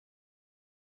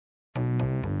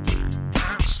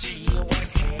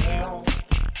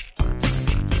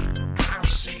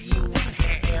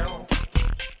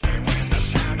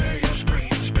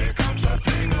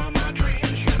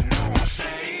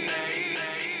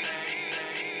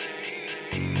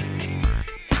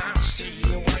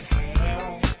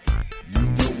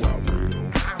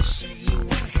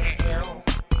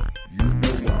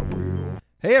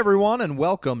Hey, everyone, and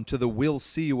welcome to the We'll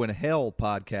See You in Hell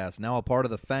podcast, now a part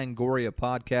of the Fangoria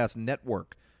Podcast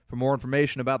Network. For more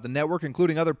information about the network,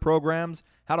 including other programs,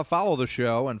 how to follow the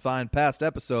show, and find past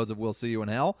episodes of We'll See You in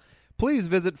Hell, please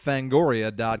visit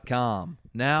Fangoria.com.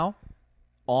 Now,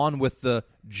 on with the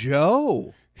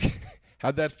Joe.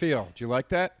 How'd that feel? Did you like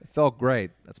that? It felt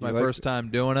great. That's my first time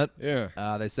doing it.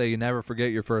 Yeah. They say you never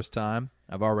forget your first time.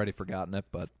 I've already forgotten it,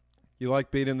 but... You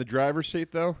like being in the driver's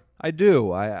seat, though? I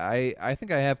do. I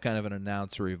think I have kind of an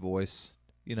announcery voice.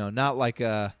 You know, not like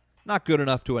not good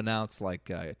enough to announce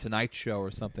like a Tonight Show or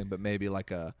something, but maybe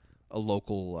like a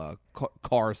local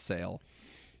car sale.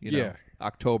 You know, yeah.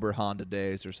 October Honda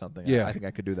Days or something. Yeah. I think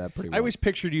I could do that pretty well. I always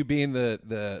pictured you being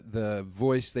the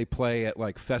voice they play at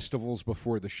like festivals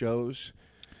before the shows,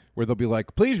 where they'll be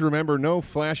like, "Please remember, no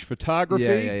flash photography."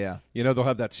 Yeah. You know, they'll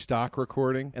have that stock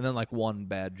recording, And then like one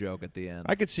bad joke at the end.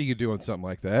 I could see you doing something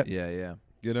like that. Yeah.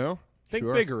 You know, think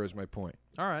Sure. bigger is my point.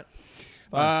 All right.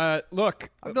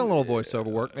 Look, I've done a little voiceover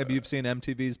work. Maybe you've seen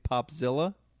MTV's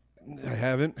Popzilla. I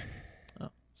haven't.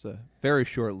 It's a very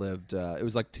short-lived. It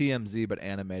was like TMZ but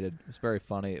animated. It was very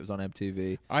funny. It was on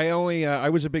MTV. I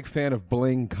was a big fan of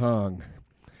Bling Kong.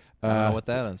 I don't know what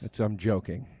that is. I'm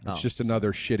joking. It's Oh, just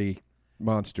another shitty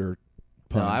monster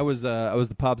pun. No, I was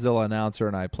the Popzilla announcer,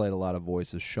 and I played a lot of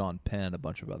voices. Sean Penn, a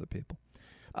bunch of other people.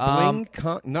 Bling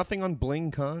Kong? Nothing on Bling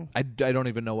Kong? I don't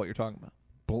even know what you're talking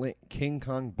about. King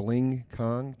Kong, Bling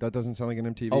Kong? That doesn't sound like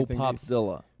an MTV Oh, thing.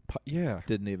 Popzilla. Yeah.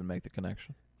 Didn't even make the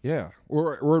connection. Yeah.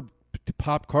 Or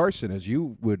Pop Carson, as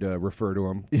you would refer to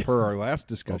him per our last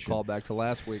discussion. Call back to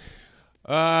last week.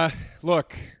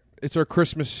 Look, it's our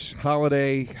Christmas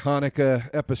holiday Hanukkah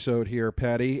episode here,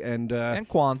 Patty. And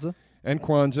Kwanzaa. And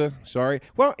Kwanzaa, sorry.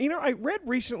 Well, you know, I read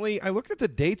recently, I looked at the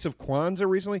dates of Kwanzaa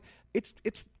recently.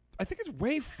 I think it's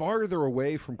way farther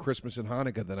away from Christmas and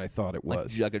Hanukkah than I thought it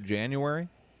was. Like a January?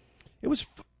 It was,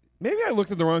 maybe I looked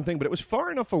at the wrong thing, but it was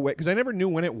far enough away, because I never knew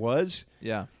when it was.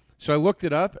 Yeah. So I looked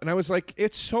it up, and I was like,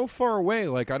 it's so far away.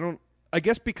 Like, I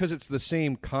guess because it's the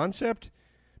same concept,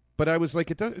 but I was like,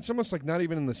 it's almost like not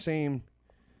even in the same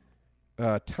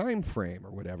time frame or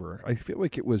whatever. I feel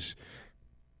like it was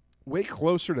way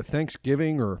closer to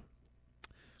Thanksgiving or...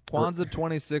 Kwanzaa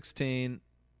 2016.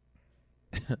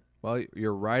 Well,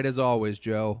 you're right as always,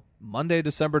 Joe. Monday,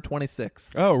 December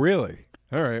 26th. Oh, really?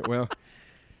 All right, well...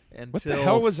 Until what the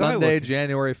hell was I Sunday, looking?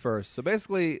 January 1st. So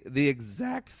basically the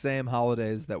exact same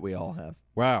holidays that we all have.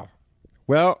 Wow.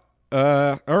 Well,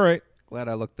 all right. Glad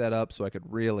I looked that up so I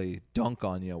could really dunk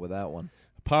on you with that one.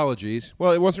 Apologies.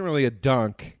 Well, it wasn't really a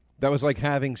dunk. That was like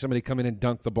having somebody come in and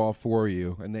dunk the ball for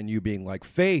you, and then you being like,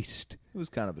 faced. It was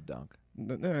kind of a dunk.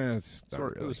 It's not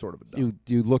It really. was sort of a dunk.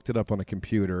 You looked it up on a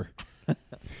computer.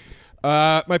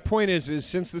 My point is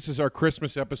since this is our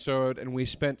Christmas episode, and we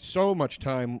spent so much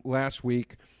time last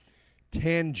week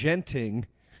tangenting,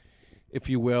 if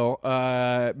you will,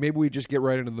 maybe we just get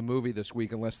right into the movie this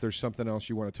week, unless there's something else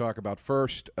you want to talk about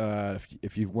first.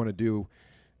 If you want to do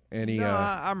any... No,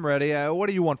 I'm ready. What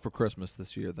do you want for Christmas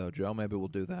this year, though, Joe? Maybe we'll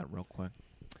do that real quick.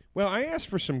 Well, I asked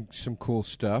for some cool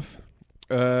stuff.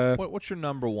 What's your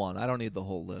number one? I don't need the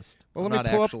whole list. Well, I'm let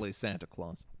me not pull actually Santa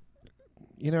Claus.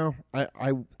 You know,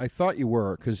 I thought you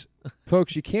were, because,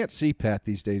 folks, you can't see Pat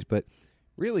these days, but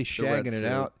really The red shagging it suit.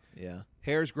 out. Yeah.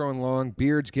 Hair's growing long,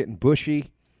 beard's getting bushy.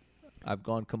 I've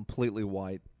gone completely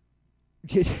white.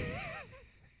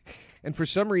 And for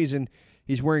some reason,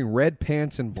 he's wearing red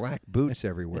pants and black boots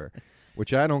everywhere,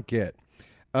 which I don't get.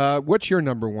 What's your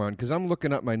number one? Because I'm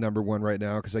looking up my number one right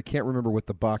now because I can't remember what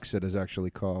the box set is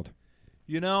actually called.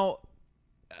 You know,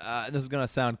 this is going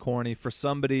to sound corny. For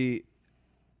somebody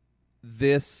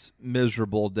this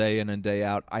miserable day in and day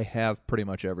out, I have pretty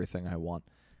much everything I want.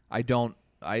 I don't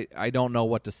know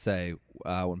what to say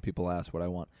when people ask what I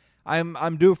want.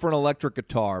 I'm due for an electric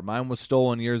guitar. Mine was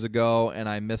stolen years ago, and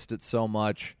I missed it so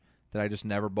much that I just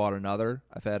never bought another.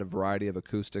 I've had a variety of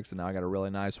acoustics, and now I got a really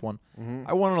nice one. Mm-hmm.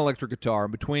 I want an electric guitar.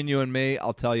 And between you and me,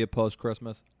 I'll tell you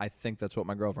post-Christmas, I think that's what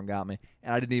my girlfriend got me,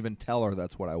 and I didn't even tell her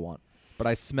that's what I want. But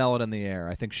I smell it in the air.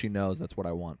 I think she knows that's what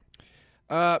I want.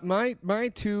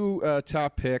 My two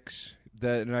top picks,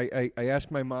 and I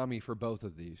asked my mommy for both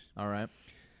of these. All right.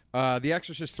 The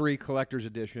Exorcist 3 Collector's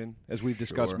Edition, as we've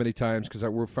discussed many times, because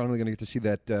we're finally going to get to see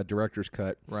that director's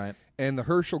cut. Right. And the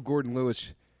Herschel Gordon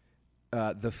Lewis,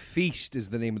 The Feast is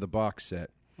the name of the box set.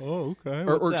 Oh, okay.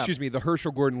 Or excuse me, the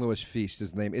Herschel Gordon Lewis Feast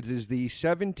is the name. It is the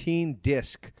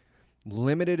 17-disc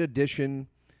limited edition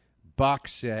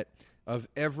box set of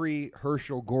every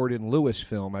Herschel Gordon Lewis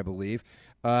film, I believe.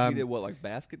 He did what, like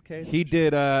Basket Case? He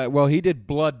did. He did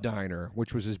Blood Diner,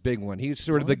 which was his big one. He's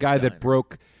sort of the guy that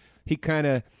broke. He kind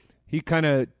of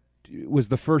was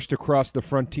the first to cross the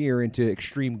frontier into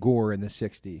extreme gore in the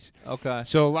 60s. Okay.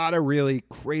 So a lot of really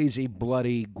crazy,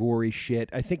 bloody, gory shit.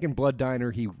 I think in Blood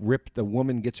Diner, the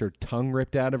woman gets her tongue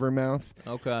ripped out of her mouth.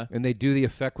 Okay. And they do the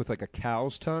effect with like a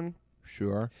cow's tongue.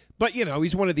 Sure. But,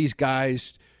 he's one of these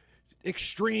guys,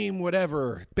 extreme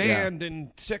whatever, banned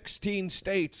in 16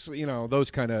 states,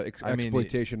 those kind of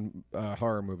exploitation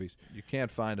horror movies. You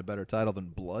can't find a better title than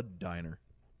Blood Diner.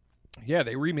 Yeah,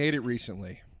 they remade it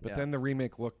recently. But then the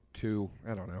remake looked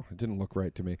I don't know, it didn't look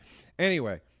right to me.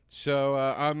 Anyway,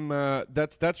 so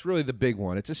that's really the big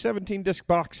one. It's a 17-disc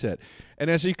box set.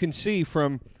 And as you can see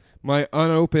from my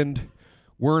unopened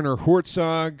Werner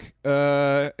Herzog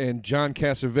and John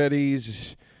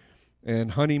Cassavetes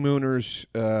and Honeymooners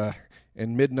and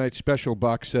Midnight Special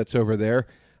box sets over there,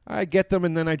 I get them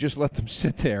and then I just let them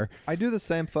sit there. I do the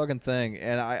same fucking thing,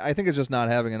 and I think it's just not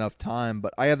having enough time,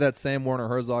 but I have that same Werner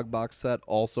Herzog box set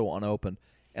also unopened.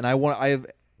 And I have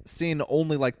seen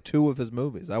only like 2 of his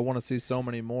movies. I want to see so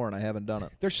many more, and I haven't done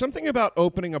it. There's something about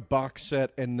opening a box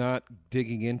set and not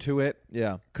digging into it.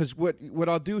 Yeah. Because what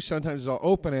I'll do sometimes is I'll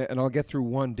open it and I'll get through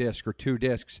 1 disc or 2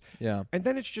 discs. Yeah. And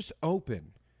then it's just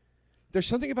open. There's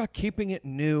something about keeping it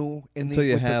new until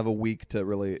you have a week to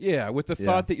really. Yeah, with the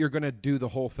thought that you're going to do the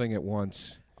whole thing at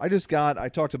once. I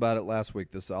talked about it last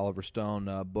week. This Oliver Stone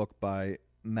book by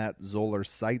Matt Zoller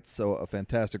Seitz, a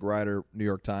fantastic writer, New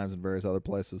York Times and various other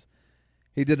places.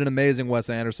 He did an amazing Wes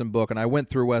Anderson book, and I went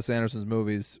through Wes Anderson's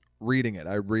movies reading it.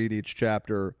 I read each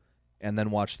chapter and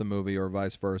then watch the movie, or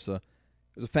vice versa.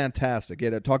 It was fantastic.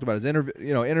 It talked about his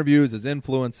interviews, his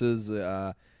influences.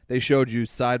 They showed you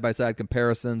side-by-side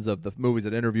comparisons of the movies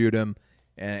that interviewed him,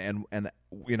 and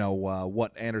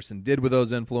what Anderson did with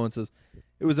those influences.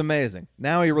 It was amazing.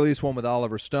 Now he released one with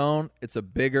Oliver Stone. It's a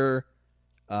bigger,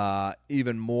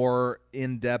 even more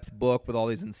in-depth book with all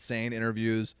these insane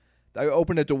interviews. I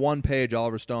opened it to 1 page.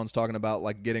 Oliver Stone's talking about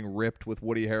like getting ripped with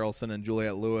Woody Harrelson and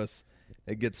Juliette Lewis.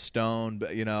 They get stoned,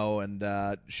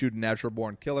 and shooting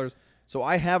natural-born killers. So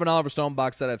I have an Oliver Stone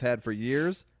box set I've had for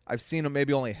years. I've seen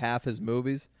maybe only half his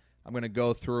movies. I'm going to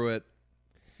go through it,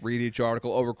 read each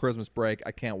article over Christmas break.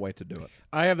 I can't wait to do it.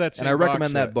 I have that same and I box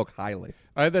recommend set. that book highly.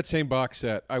 I have that same box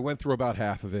set. I went through about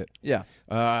half of it. Yeah.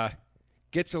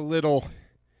 Gets a little...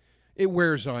 It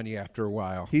wears on you after a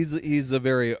while. He's a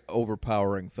very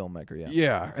overpowering filmmaker, yeah.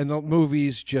 Yeah, and the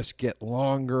movies just get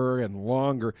longer and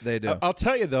longer. They do. I'll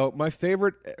tell you, though, my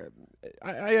favorite...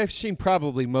 I've seen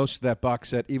probably most of that box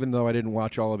set, even though I didn't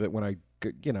watch all of it when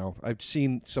I've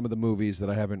seen some of the movies that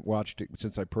I haven't watched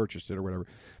since I purchased it or whatever.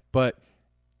 But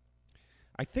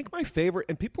I think my favorite...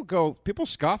 And people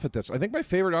scoff at this. I think my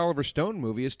favorite Oliver Stone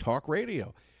movie is Talk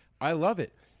Radio. I love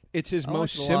it. It's his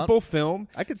most simple film.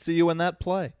 I could see you in that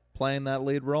play. Playing that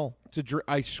lead role.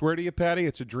 I swear to you, Patty,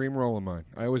 it's a dream role of mine.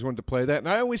 I always wanted to play that, and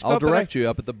I always felt I'll direct you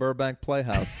up at the Burbank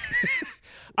Playhouse.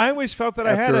 I always felt that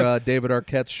I had after David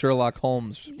Arquette's Sherlock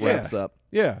Holmes wraps up.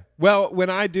 Yeah. Well, when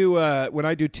I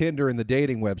do Tinder and the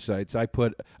dating websites, I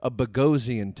put a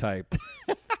Bogosian type.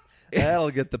 That'll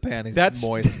get the panties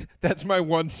moist. That's my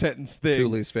 1-sentence thing. 2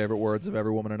 least favorite words of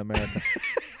every woman in America.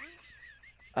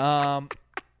 So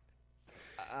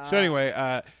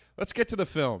anyway, let's get to the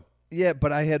film. Yeah,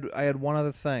 but I had one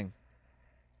other thing.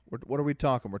 What are we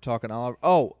talking? We're talking Oliver.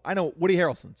 Oh, I know, Woody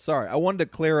Harrelson. Sorry, I wanted to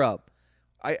clear up.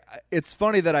 It's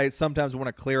funny that I sometimes want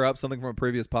to clear up something from a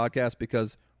previous podcast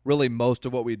because really most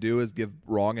of what we do is give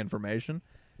wrong information.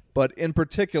 But in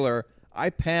particular, I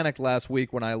panicked last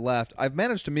week when I left. I've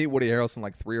managed to meet Woody Harrelson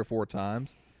like 3 or 4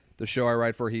 times. The show I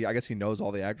write for, I guess he knows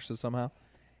all the actresses somehow.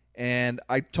 And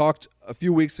I talked a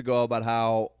few weeks ago about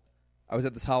how I was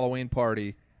at this Halloween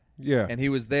party. Yeah. And he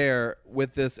was there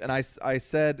with this, and I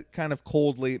said kind of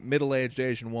coldly, middle-aged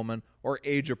Asian woman or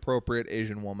age-appropriate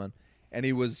Asian woman. And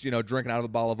he was, drinking out of a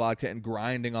bottle of vodka and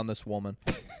grinding on this woman.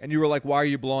 And you were like, why are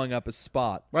you blowing up his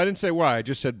spot? Well, I didn't say why. I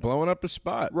just said blowing up his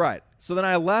spot. Right. So then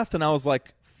I left, and I was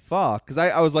like, fuck. Because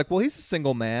I was like, well, he's a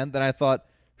single man. Then I thought,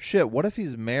 shit, what if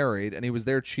he's married and he was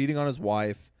there cheating on his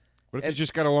wife? What if he's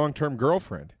just got a long-term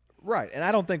girlfriend? Right. And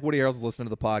I don't think Woody Harrelson's listening to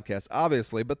the podcast,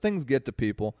 obviously, but things get to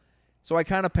people. So I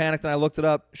kind of panicked, and I looked it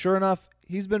up. Sure enough,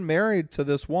 he's been married to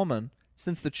this woman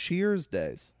since the Cheers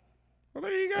days. Well,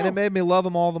 there you go. And it made me love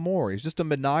him all the more. He's just a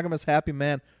monogamous, happy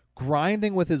man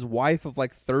grinding with his wife of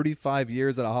like 35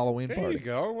 years at a Halloween party. There you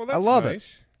go. Well, that's I love nice.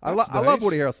 it. I love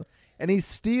Woody Harrelson. And he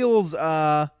steals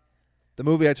the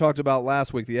movie I talked about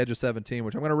last week, The Edge of 17,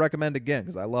 which I'm going to recommend again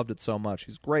because I loved it so much.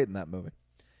 He's great in that movie.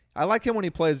 I like him when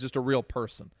he plays just a real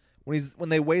person. When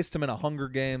they waste him in a Hunger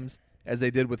Games, as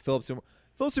they did with Philip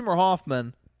Seymour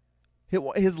Hoffman,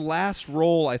 his last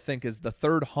role, I think, is the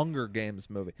 3rd Hunger Games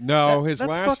movie. No, that's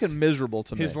last fucking miserable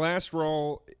to me. His last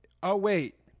role. Oh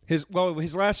wait,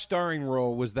 His last starring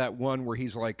role was that one where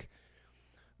he's like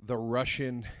the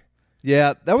Russian.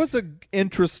 Yeah, that was an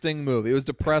interesting movie. It was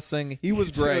depressing. He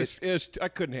was great. I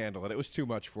couldn't handle it. It was too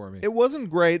much for me. It wasn't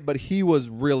great, but he was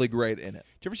really great in it.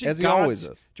 Did you ever see as he always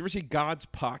is. Did you ever see God's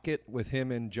Pocket with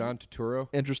him and John Turturro?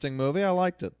 Interesting movie. I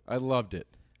liked it. I loved it.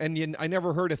 And I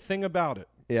never heard a thing about it.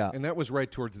 Yeah. And that was right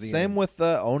towards the end. Same with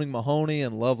Owning Mahoney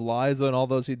and Love Liza and all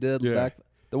those he did. Yeah. Back,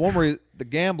 the one where the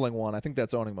gambling one, I think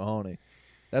that's Owning Mahoney.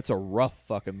 That's a rough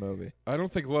fucking movie. I don't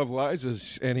think Love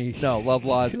Liza's any... No, Love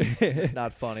Liza's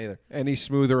not fun either. Any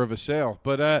smoother of a sail.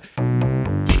 But, I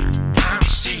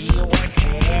see you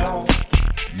in hell.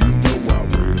 You know I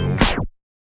will.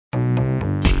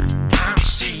 I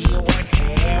see you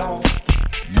in hell.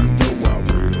 You know I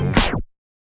will.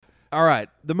 All right.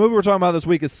 The movie we're talking about this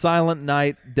week is Silent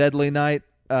Night, Deadly Night.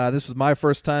 This was my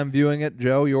first time viewing it.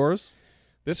 Joe, yours?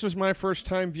 this was my first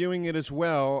time viewing it as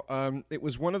well. It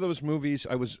was one of those movies.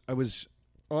 I was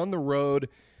on the road,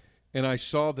 and I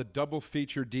saw the double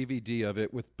feature DVD of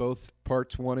it with both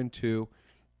parts 1 and 2,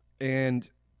 and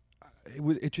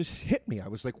it just hit me. I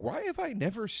was like, why have I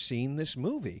never seen this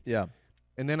movie? Yeah.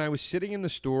 And then I was sitting in the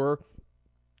store,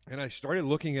 and I started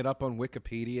looking it up on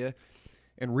Wikipedia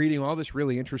and reading all this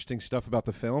really interesting stuff about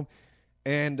the film.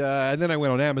 And then I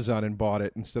went on Amazon and bought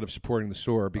it instead of supporting the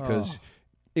store because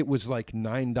it was like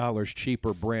 $9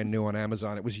 cheaper brand new on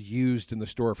Amazon. It was used in the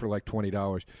store for like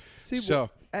 $20. See,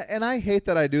 and I hate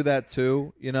that I do that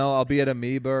too. You know, I'll be at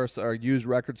Amoeba or used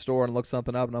record store and look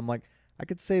something up, and I'm like, I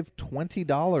could save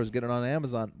 $20 getting it on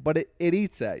Amazon, but it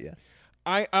eats at you.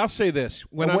 I'll say this.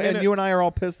 And you and I are all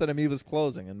pissed that Amoeba's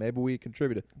closing, and maybe we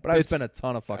contributed. But I spent a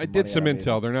ton of fucking money. I did some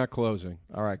intel. They're not closing.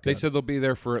 All right, good. They said they'll be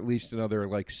there for at least another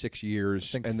like 6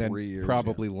 years, and then 3 years,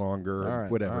 probably longer or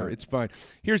whatever. All right. It's fine.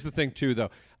 Here's the thing, too, though.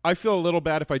 I feel a little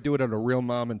bad if I do it at a real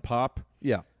mom and pop.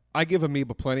 Yeah. I give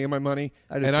Amoeba plenty of my money,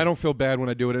 I don't feel bad when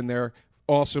I do it in there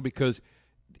also because –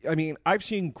 I mean, I've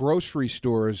seen grocery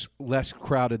stores less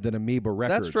crowded than Amoeba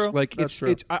Records. That's true. Like, That's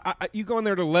true. You go in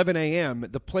there at 11 a.m.,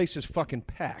 the place is fucking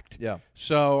packed. Yeah.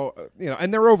 So,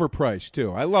 and they're overpriced,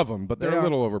 too. I love them, but they're a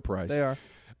little overpriced. They are.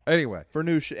 Anyway. For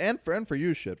new shit and for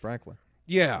used shit, frankly.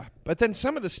 Yeah. But then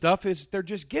some of the stuff is they're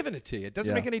just giving it to you. It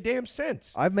doesn't Yeah. make any damn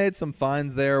sense. I've made some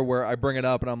finds there where I bring it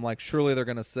up, and I'm like, surely they're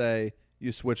going to say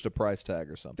you switched a price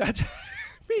tag or something. That's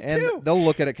me, and too. They'll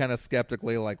look at it kind of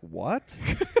skeptically like, what?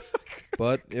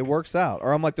 But it works out.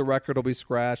 Or I'm like, the record will be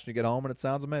scratched, and you get home, and it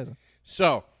sounds amazing.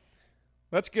 So,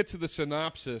 let's get to the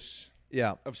synopsis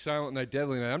Yeah. of Silent Night,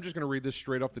 Deadly Night. I'm just going to read this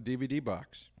straight off the DVD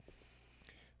box.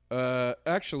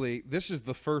 Actually, this is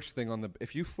the first thing on the...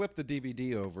 If you flip the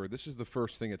DVD over, this is the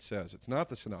first thing it says. It's not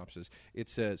the synopsis. It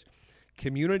says,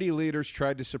 community leaders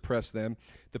tried to suppress them.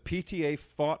 The PTA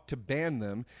fought to ban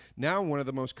them. Now one of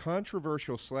the most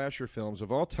controversial slasher films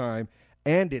of all time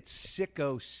and its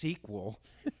sicko sequel...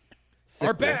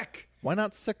 are back. Why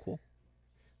not sequel?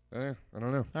 I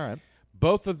don't know. All right.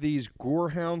 Both of these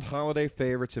gorehound holiday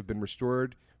favorites have been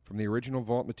restored from the original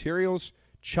vault materials,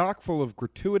 chock full of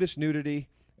gratuitous nudity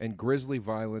and grisly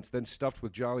violence, then stuffed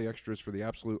with jolly extras for the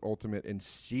absolute ultimate in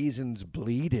season's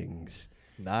bleedings.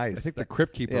 Nice. I think the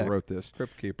Crypt Keeper wrote this.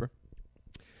 Crypt Keeper.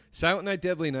 Silent Night,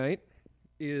 Deadly Night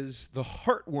is the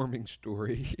heartwarming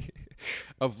story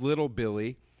of little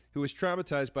Billy, who was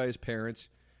traumatized by his parents'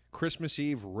 Christmas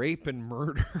Eve rape and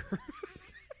murder.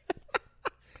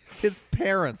 His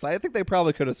parents. I think they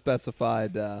probably could have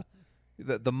specified that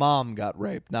the mom got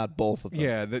raped, not both of them.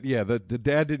 Yeah, the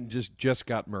dad didn't just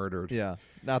got murdered. Yeah.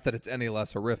 Not that it's any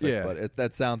less horrific, but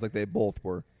that sounds like they both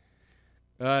were.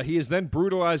 He is then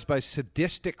brutalized by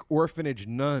sadistic orphanage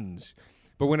nuns.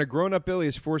 But when a grown-up Billy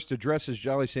is forced to dress as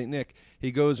Jolly St. Nick,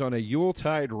 he goes on a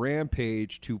Yuletide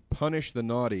rampage to punish the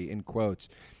naughty, in quotes.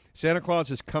 Santa Claus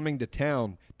is coming to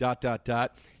town, ...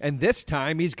 and this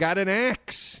time he's got an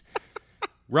axe.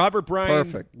 Robert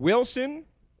Bryan Wilson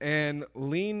and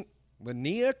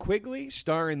Linnea Quigley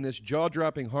star in this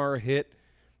jaw-dropping horror hit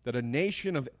that a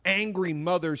nation of angry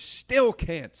mothers still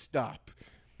can't stop.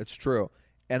 It's true.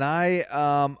 And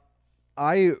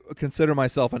I consider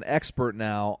myself an expert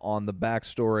now on the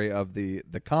backstory of the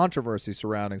controversy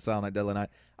surrounding Silent Night, Deadly Night.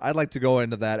 I'd like to go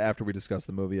into that after we discuss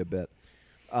the movie a bit.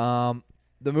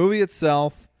 The movie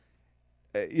itself,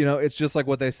 it's just like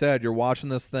what they said. You're watching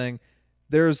this thing.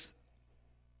 There's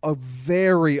a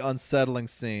very unsettling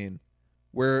scene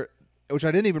which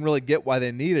I didn't even really get why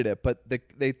they needed it, but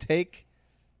they take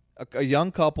a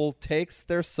young couple takes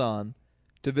their son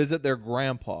to visit their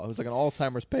grandpa, who's like an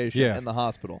Alzheimer's patient in the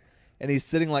hospital, and he's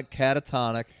sitting like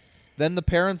catatonic. Then the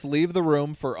parents leave the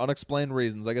room for unexplained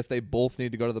reasons. I guess they both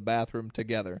need to go to the bathroom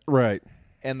together. Right.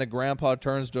 And the grandpa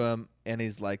turns to him, and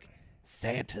he's like,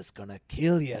 Santa's gonna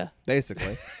kill you,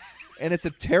 basically. And it's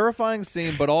a terrifying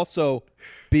scene, but also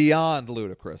beyond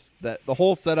ludicrous. That the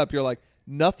whole setup, you're like,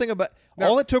 nothing about.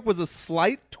 All it took was a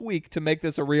slight tweak to make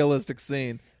this a realistic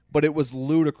scene, but it was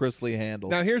ludicrously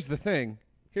handled. Now here's the thing.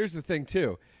 Here's the thing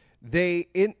too.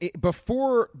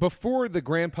 Before the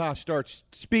grandpa starts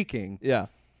speaking, yeah,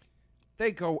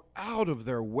 they go out of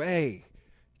their way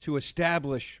to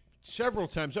establish several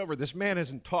times over this man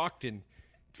hasn't talked in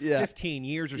 15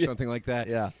 years or something like that.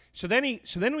 Yeah. So then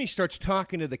when he starts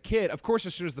talking to the kid, of course,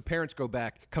 as soon as the parents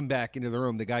come back into the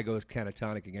room, the guy goes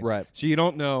catatonic again. Right. So you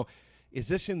don't know, is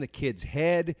this in the kid's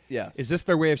head? Yes. Is this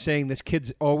their way of saying this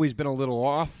kid's always been a little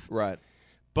off? Right.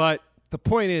 But the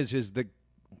point is the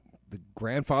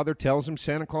grandfather tells him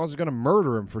Santa Claus is going to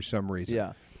murder him for some reason.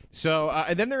 Yeah. So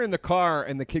and then they're in the car,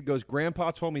 and the kid goes,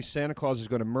 "Grandpa told me Santa Claus is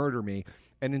going to murder me."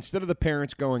 And instead of the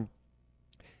parents going,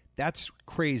 "That's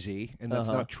crazy," and that's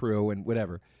not true, and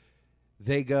whatever,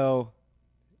 they go,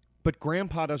 "But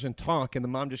Grandpa doesn't talk," and the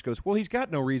mom just goes, "Well, he's got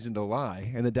no reason to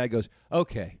lie," and the dad goes,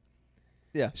 "Okay."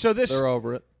 Yeah. So this they're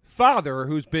over it. father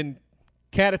who's been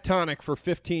catatonic for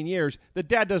 15 years, the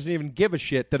dad doesn't even give a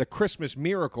shit that a Christmas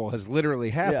miracle has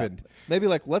literally happened. Yeah. Maybe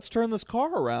like, let's turn this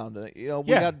car around. We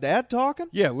got Dad talking.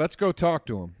 Yeah, let's go talk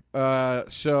to him.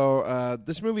 So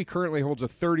this movie currently holds a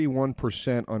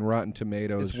 31% on Rotten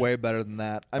Tomatoes. It's way better than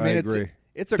that. I I mean, agree.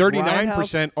 It's a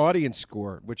 39% audience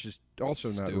score, which is also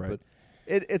not stupid. right.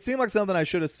 It seemed like something I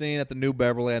should have seen at the New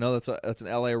Beverly. I know that's an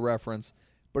LA reference,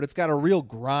 but it's got a real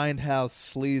grindhouse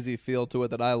sleazy feel to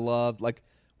it that I loved. Like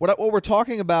what we're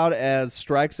talking about as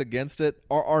strikes against it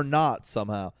are not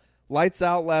somehow. Lights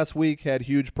Out last week had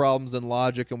huge problems in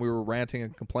logic, and we were ranting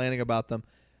and complaining about them.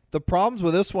 The problems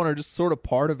with this one are just sort of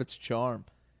part of its charm.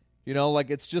 Like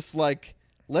it's just like,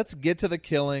 let's get to the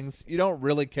killings. You don't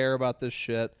really care about this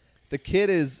shit. The kid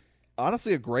is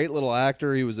honestly a great little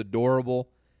actor. He was adorable.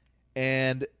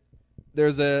 And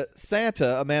there's a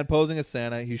man posing as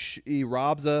Santa. He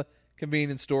robs a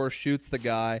convenience store, shoots the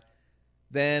guy.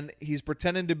 Then he's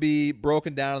pretending to be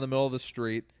broken down in the middle of the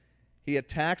street. He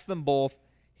attacks them both.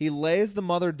 He lays the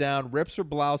mother down, rips her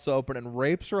blouse open, and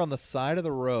rapes her on the side of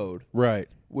the road. Right.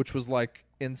 Which was like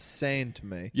insane to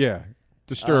me. Yeah.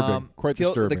 Disturbing. Quite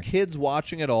disturbing. The kid's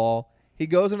watching it all. He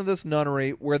goes into this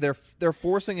nunnery where they're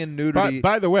forcing in nudity.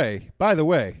 By the way,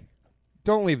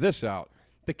 don't leave this out.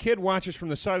 The kid watches from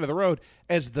the side of the road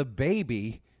as the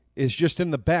baby is just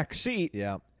in the back seat.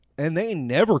 Yeah. And they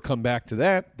never come back to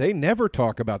that. They never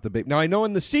talk about the baby. Now, I know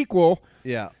in the sequel.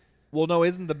 Yeah. Well, no,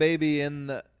 isn't the baby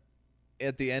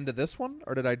at the end of this one?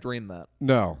 Or did I dream that?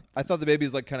 No. I thought the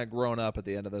baby's like kind of grown up at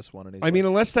the end of this one. And I mean,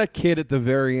 unless that kid at the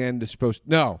very end is supposed to.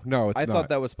 No, it's not. I thought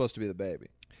that was supposed to be the baby.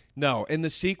 No. In the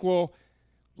sequel,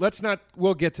 let's not.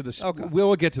 We'll get to the. Okay.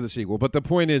 We'll get to the sequel. But the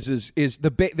point is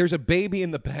there's a baby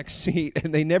in the back seat,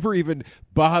 and they never even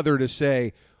bother to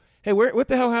say, "Hey, what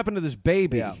the hell happened to this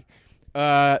baby?" Yeah.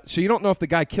 So you don't know if the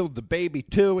guy killed the baby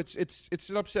too. It's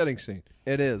an upsetting scene.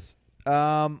 It is.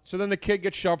 So then the kid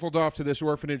gets shuffled off to this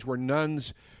orphanage where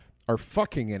nuns are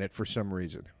fucking in it for some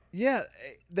reason. Yeah,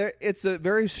 it's a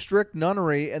very strict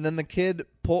nunnery, and then the kid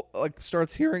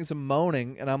starts hearing some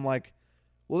moaning, and I'm like,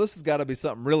 well, this has got to be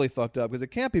something really fucked up because it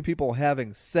can't be people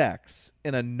having sex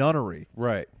in a nunnery.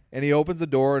 Right. And he opens the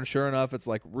door, and sure enough, it's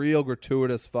like real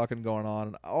gratuitous fucking going on.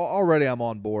 And already I'm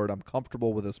on board. I'm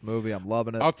comfortable with this movie. I'm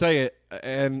loving it. I'll tell you,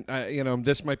 and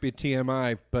this might be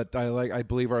TMI, but I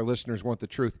believe our listeners want the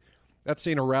truth. That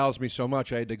scene aroused me so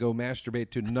much I had to go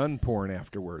masturbate to nun porn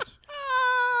afterwards.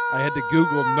 I had to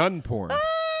Google nun porn.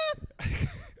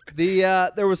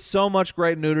 There was so much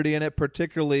great nudity in it,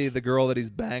 particularly the girl that he's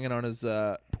banging on his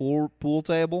pool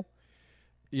table.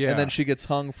 Yeah, and then she gets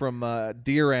hung from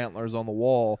deer antlers on the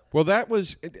wall. Well, that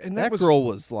girl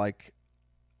was like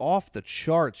off the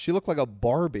charts. She looked like a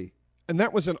Barbie. And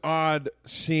that was an odd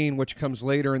scene, which comes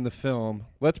later in the film.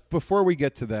 Before we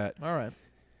get to that. All right.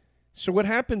 So what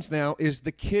happens now is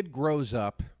the kid grows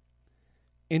up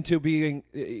into being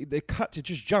it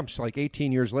just jumps like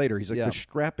 18 years later. He's like the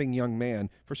strapping young man,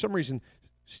 for some reason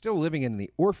still living in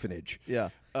the orphanage. Yeah.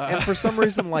 And for some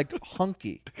reason like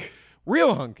hunky.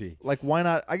 Real hunky. Like, why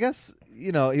not? I guess,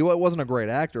 he wasn't a great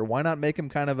actor. Why not make him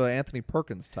kind of an Anthony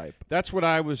Perkins type? That's what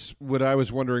I was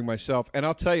wondering myself. And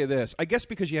I'll tell you this. I guess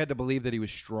because you had to believe that he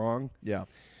was strong. Yeah.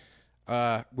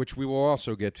 Which we will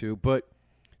also get to. But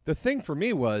the thing for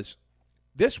me was,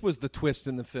 this was the twist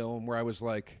in the film where I was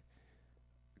like,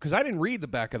 because I didn't read the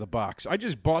back of the box. I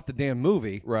just bought the damn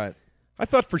movie. Right. I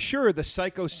thought for sure the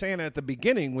Psycho Santa at the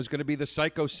beginning was going to be the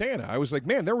Psycho Santa. I was like,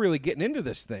 man, they're really getting into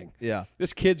this thing. Yeah.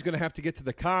 This kid's going to have to get to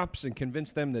the cops and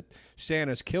convince them that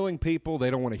Santa's killing people. They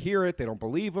don't want to hear it. They don't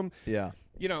believe him. Yeah.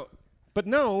 But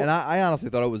no. And I honestly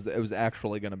thought it was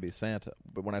actually going to be Santa.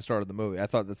 But when I started the movie, I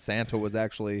thought that Santa was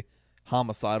actually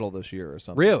homicidal this year or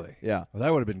something. Really? Yeah. Well,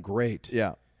 that would have been great.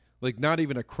 Yeah. Like not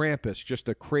even a Krampus, just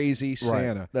a crazy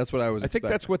Santa. Right. That's what I was I think expecting.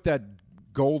 that's what that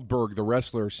Goldberg, the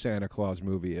wrestler, Santa Claus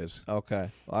movie is. Okay.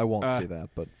 I won't see that,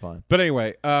 but fine. But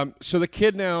anyway, so the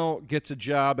kid now gets a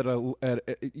job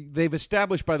they've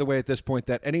established, by the way, at this point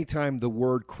that anytime the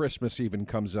word Christmas even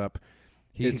comes up,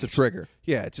 It's a trigger.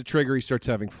 Yeah, it's a trigger. He starts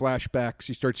having flashbacks.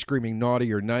 He starts screaming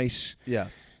naughty or nice.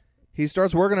 Yes. He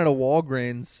starts working at a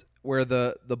Walgreens where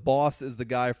the boss is the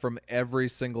guy from every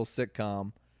single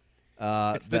sitcom.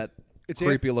 It's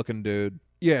creepy looking dude.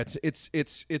 Yeah,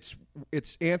 it's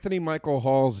Anthony Michael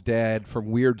Hall's dad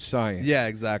from Weird Science. Yeah,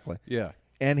 exactly. Yeah.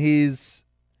 And he's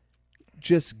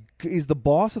the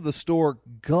boss of the store,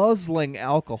 guzzling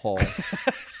alcohol,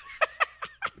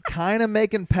 kind of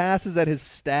making passes at his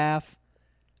staff.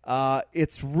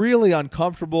 It's really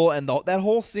uncomfortable, and that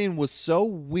whole scene was so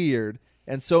weird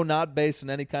and so not based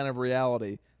on any kind of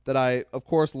reality that I, of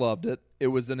course, loved it. It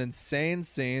was an insane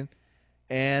scene.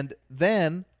 And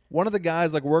then one of the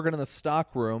guys, like working in the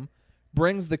stock room,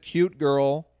 brings the cute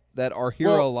girl that our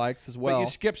hero likes as well. But you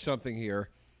skip something here.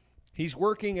 He's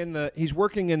working in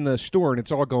the store, and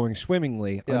it's all going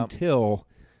swimmingly until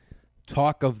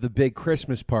talk of the big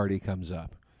Christmas party comes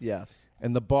up. Yes.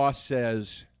 And the boss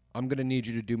says, I'm going to need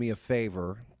you to do me a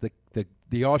favor.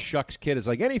 The all shucks kid is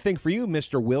like, anything for you,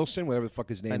 Mr. Wilson, whatever the fuck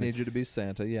his name is. I need you to be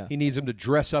Santa, yeah. He needs him to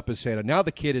dress up as Santa. Now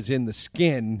the kid is in the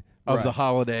skin of the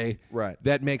holiday. Right.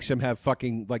 That makes him have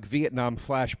fucking like Vietnam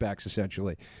flashbacks,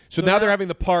 essentially. So now they're having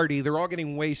the party. They're all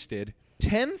getting wasted.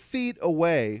 10 feet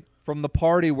away from the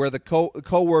party where the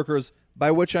co-workers,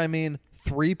 by which I mean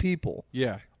 3 people,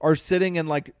 are sitting and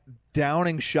like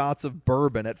downing shots of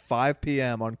bourbon at 5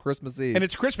 p.m. on Christmas Eve. And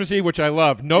it's Christmas Eve, which I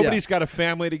love. Nobody's got a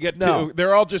family to get to.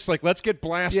 They're all just like, let's get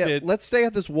blasted. Yeah, let's stay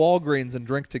at this Walgreens and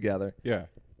drink together. Yeah.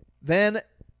 Then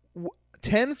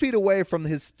 10 feet away from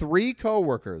his 3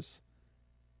 coworkers,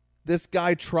 this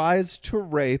guy tries to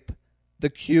rape the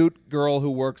cute girl who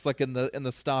works like in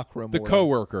the stock room. The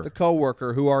coworker. The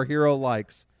coworker who our hero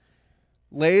likes.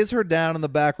 Lays her down in the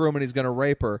back room and he's going to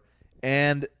rape her.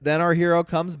 And then our hero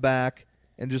comes back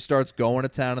and just starts going to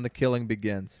town and the killing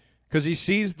begins. Because he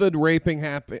sees the raping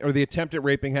happen, or the attempt at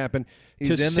raping happen,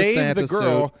 He's to in save the Santa the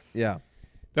girl. suit. Yeah.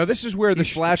 Now this is where He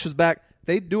flashes back.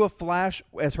 They do a flash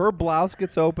as her blouse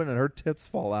gets open and her tits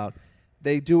fall out.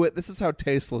 They do it. This is how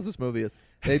tasteless this movie is.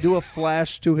 They do a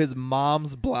flash to his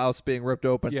mom's blouse being ripped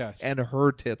open and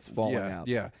her tits falling out.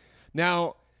 Yeah.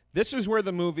 Now, this is where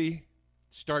the movie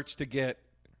starts to get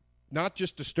not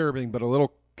just disturbing, but a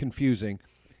little confusing.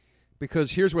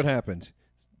 Because here's what happens.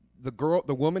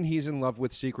 The woman he's in love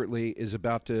with secretly is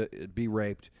about to be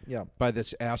raped by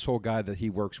this asshole guy that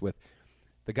he works with.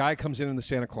 The guy comes in the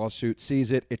Santa Claus suit, sees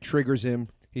it. It triggers him.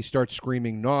 He starts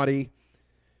screaming naughty.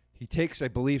 He takes, I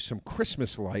believe, some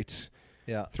Christmas lights,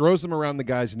 throws them around the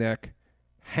guy's neck,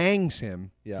 hangs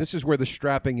him. Yeah. This is where the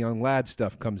strapping young lad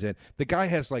stuff comes in. The guy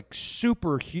has like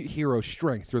superhero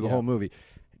strength through the whole movie.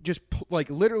 Just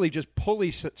literally just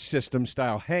pulley system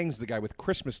style hangs the guy with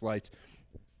Christmas lights.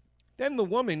 Then the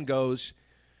woman goes,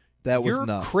 That was "You're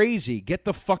nuts. crazy. Get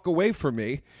the fuck away from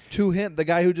me." To him, the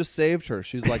guy who just saved her.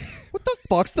 She's like, what the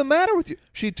fuck's the matter with you?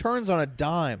 She turns on a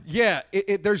dime. Yeah,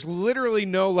 there's literally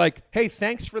no like, hey,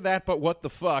 thanks for that, but what the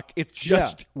fuck? It's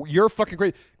just, you're fucking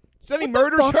crazy. So then he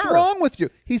murders What the fuck's her. wrong with you?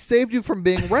 He saved you from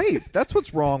being raped. That's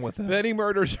what's wrong with him. Then he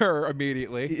murders her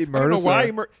immediately. He I don't know murders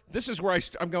why. her. This is where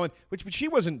I'm going, but she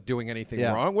wasn't doing anything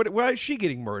Yeah. wrong. Why is she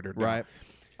getting murdered now? Right.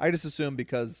 I just assumed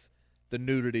because the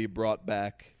nudity brought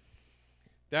back.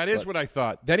 That is what I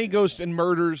thought. Then he goes and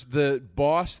murders the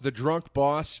boss, the drunk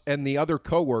boss, and the other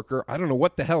coworker. I don't know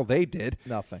what the hell they did.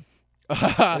 Nothing.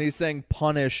 And he's saying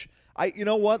punish. You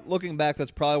know what? Looking back,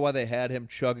 that's probably why they had him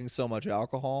chugging so much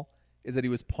alcohol, is that he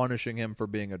was punishing him for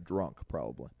being a drunk,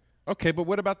 probably. Okay, but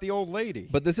what about the old lady?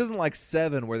 But this isn't like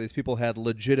Seven, where these people had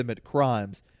legitimate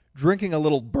crimes. Drinking a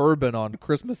little bourbon on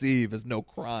Christmas Eve is no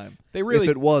crime. If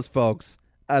it was, folks,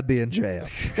 I'd be in jail.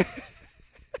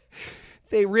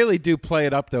 They really do play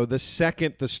it up, though. The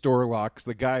second the store locks,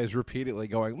 the guy is repeatedly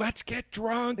going, "Let's get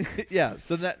drunk." Yeah,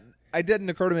 so that I didn't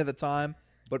occur to me at the time,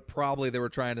 but probably they were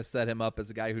trying to set him up as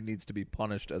a guy who needs to be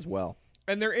punished as well.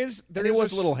 And there And he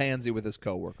was a little handsy with his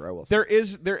coworker, I will say.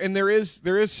 There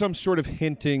is some sort of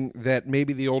hinting that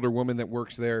maybe the older woman that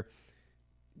works there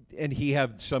and he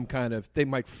have some kind of, they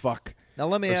might fuck. Now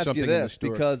let me or ask something you in the this,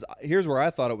 store. because here's where I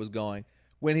thought it was going.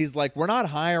 When he's like, "We're not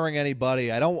hiring anybody,"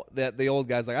 the old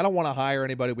guy's like, "I don't want to hire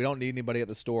anybody. We don't need anybody at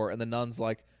the store." And the nun's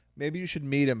like, "Maybe you should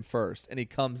meet him first." And he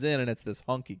comes in and it's this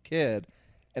hunky kid,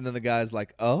 and then the guy's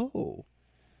like, "Oh."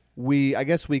 I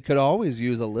guess we could always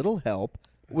use a little help.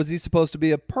 Was he supposed to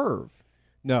be a perv?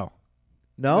 No.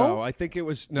 No? No, I think it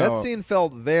was no. That scene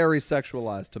felt very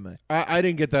sexualized to me. I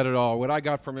didn't get that at all. What I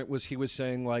got from it was he was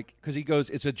saying, like, because he goes,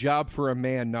 it's a job for a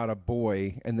man, not a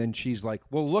boy. And then she's like,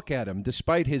 well, look at him.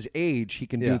 Despite his age, he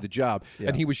can do the job. Yeah.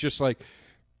 And he was just like,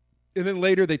 and then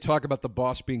later they talk about the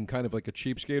boss being kind of like a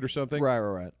cheapskate or something.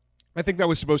 Right. I think that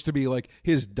was supposed to be like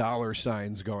his dollar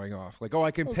signs going off. Like, oh,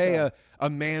 I can pay a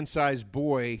man-sized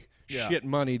boy shit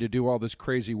money to do all this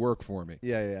crazy work for me.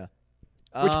 Yeah.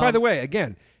 Which, by the way,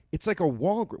 again, it's like a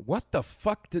Walgreens. What the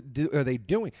fuck are they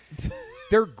doing?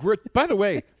 They're by the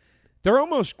way, they're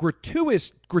almost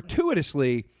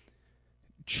gratuitously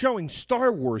showing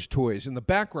Star Wars toys in the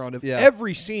background of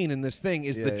every scene in this thing.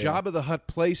 Is the Jabba the Hutt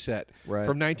playset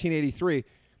from 1983,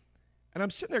 and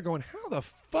I'm sitting there going, how the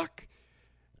fuck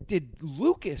did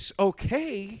Lucas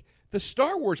the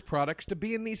Star Wars products to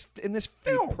be in this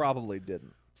film? He probably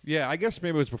didn't. Yeah, I guess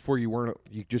maybe it was before you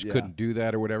just couldn't do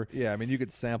that or whatever. Yeah, I mean, you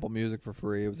could sample music for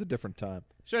free. It was a different time.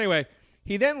 So anyway,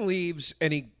 he then leaves,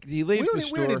 and he leaves the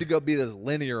store. We don't need to go be this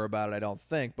linear about it, I don't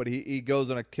think, but he goes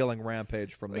on a killing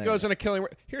rampage from there. He goes on a killing.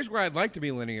 Here's where I'd like to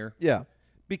be linear. Yeah.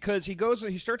 Because he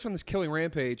starts on this killing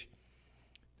rampage.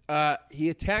 He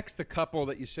attacks the couple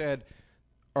that you said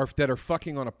that are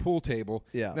fucking on a pool table.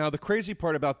 Yeah. Now, the crazy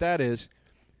part about that is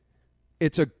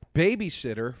it's a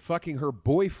babysitter fucking her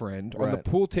boyfriend on the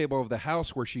pool table of the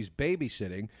house where she's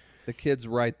babysitting. The kid's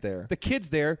right there. The kid's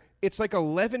there. It's like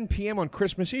 11 p.m. on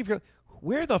Christmas Eve.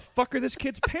 Where the fuck are this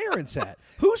kid's parents at?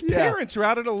 Whose parents are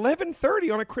out at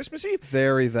 11:30 on a Christmas Eve?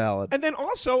 Very valid. And then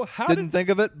also, Didn't think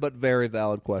of it, but very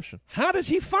valid question. How does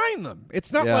he find them?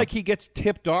 It's not like he gets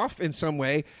tipped off in some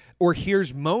way or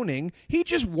hears moaning. He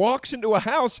just walks into a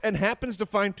house and happens to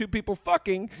find two people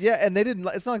fucking. Yeah, and they didn't.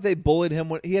 It's not like they bullied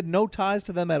him. He had no ties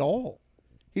to them at all.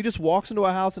 He just walks into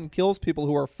a house and kills people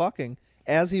who are fucking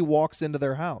as he walks into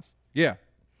their house. Yeah.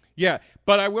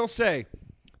 But I will say,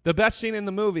 the best scene in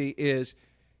the movie is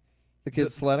the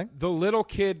kid sledding. The little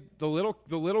kid, the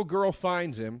little girl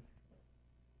finds him,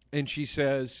 and she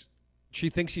says she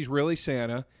thinks he's really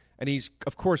Santa, and he's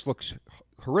of course looks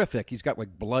horrific. He's got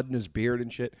like blood in his beard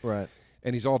and shit. Right.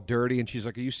 And he's all dirty, and she's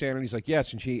like, "Are you Santa?" And he's like,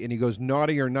 "Yes." And he goes,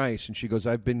 "Naughty or nice?" And she goes,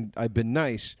 "I've been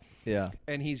nice." Yeah.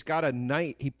 And he's got a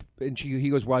knife. He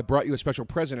goes, "Well, I brought you a special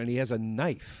present," and he has a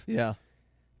knife. Yeah.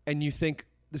 And you think,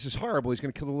 this is horrible. He's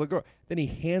going to kill the little girl. Then he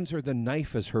hands her the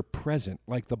knife as her present,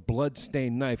 like the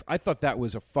blood-stained knife. I thought that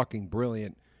was a fucking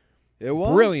brilliant scene. It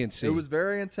was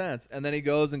very intense. And then he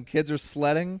goes and kids are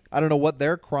sledding. I don't know what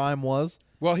their crime was.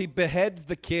 Well, he beheads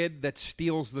the kid that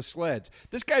steals the sleds.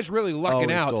 This guy's really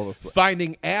lucking out, stole the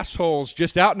finding assholes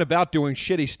just out and about doing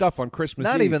shitty stuff on Christmas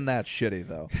Eve. Not even that shitty,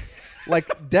 though.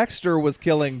 Like, Dexter was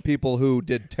killing people who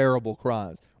did terrible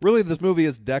crimes. Really, this movie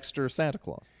is Dexter Santa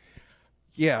Claus.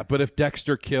 Yeah, but if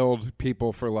Dexter killed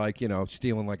people for,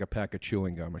 stealing like a pack of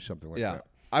chewing gum or something like that.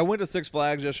 I went to Six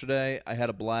Flags yesterday. I had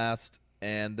a blast,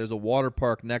 and there's a water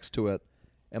park next to it.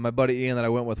 And my buddy Ian that I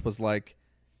went with was like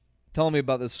telling me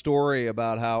about this story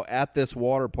about how at this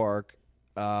water park,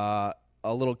 a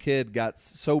little kid got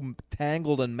so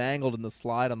tangled and mangled in the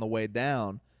slide on the way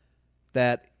down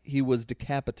that he was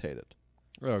decapitated.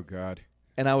 Oh, God.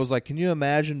 And I was like, can you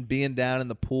imagine being down in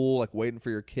the pool, like waiting for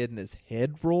your kid, and his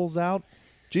head rolls out?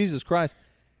 Jesus Christ.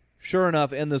 Sure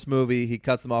enough, in this movie, he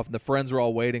cuts them off, and the friends are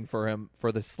all waiting for him,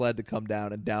 for the sled to come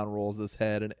down, and down rolls this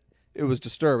head. And it was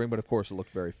disturbing, but of course it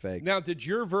looked very fake. Now, did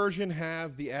your version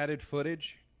have the added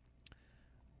footage?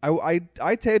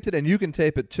 I taped it, and you can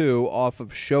tape it too, off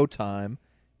of Showtime.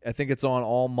 I think it's on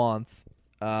all month.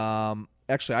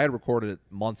 Actually, I had recorded it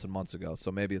months and months ago,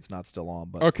 so maybe it's not still on.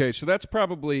 But okay, so that's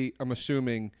probably, I'm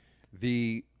assuming,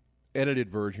 the edited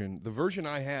version. The version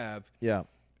I have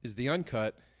is the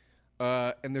uncut,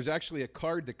 and there's actually a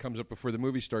card that comes up before the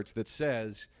movie starts that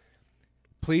says,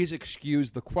 please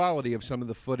excuse the quality of some of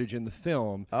the footage in the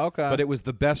film. Okay. But it was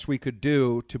the best we could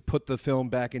do to put the film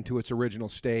back into its original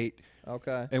state.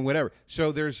 Okay. And whatever.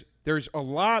 So there's a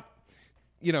lot...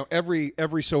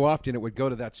 every so often it would go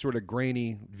to that sort of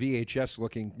grainy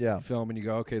VHS-looking film, and you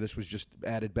go, okay, this was just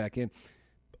added back in.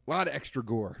 A lot of extra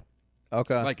gore.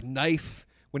 Okay. Like knife.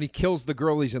 When he kills the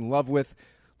girl he's in love with,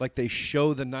 like they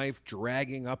show the knife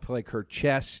dragging up like her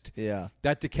chest. Yeah.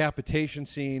 That decapitation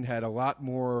scene had a lot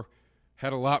more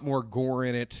gore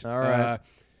in it. All right.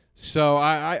 So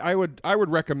I would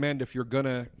recommend if you're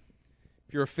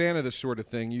a fan of this sort of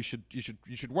thing, you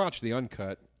should watch the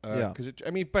uncut. Because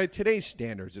by today's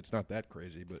standards, it's not that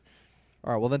crazy. But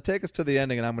all right, well then take us to the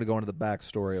ending, and I'm going to go into the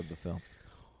backstory of the film.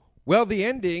 Well, the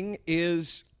ending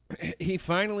is he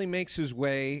finally makes his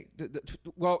way.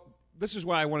 Well, this is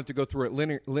why I wanted to go through it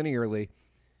linearly.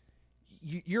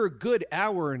 you're a good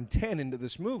hour and 10 into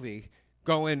this movie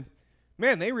going,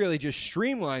 man, they really just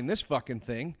streamlined this fucking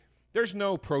thing. There's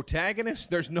no protagonist.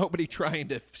 There's nobody trying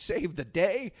to save the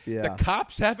day. Yeah. The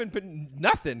cops haven't been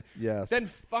nothing. Yes. Then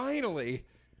finally,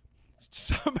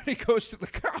 somebody goes to the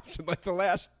cops in like the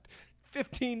last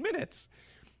 15 minutes.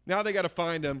 Now they got to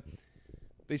find him.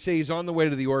 They say he's on the way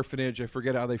to the orphanage. I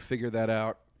forget how they figure that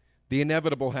out. The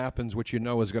inevitable happens, which you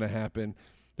know is going to happen.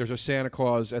 There's a Santa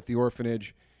Claus at the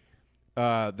orphanage.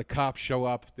 The cops show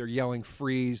up. They're yelling,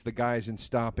 freeze. The guy isn't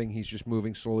stopping. He's just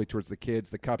moving slowly towards the kids.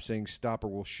 The cop's saying, stop or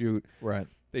we'll shoot. Right.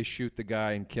 They shoot the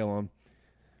guy and kill him.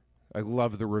 I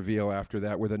love the reveal after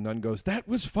that where the nun goes, that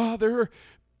was Father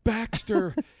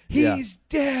Baxter. He's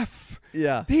deaf.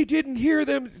 Yeah. They didn't hear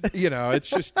them. You know, it's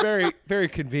just very, very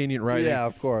convenient writing. Yeah,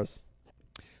 of course.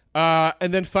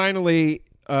 And then finally,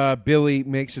 Billy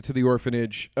makes it to the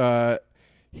orphanage.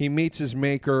 He meets his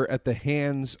maker at the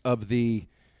hands of the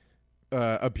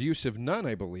abusive nun,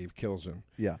 I believe, kills him.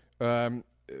 Yeah.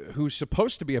 Who's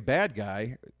supposed to be a bad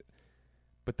guy,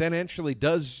 but then actually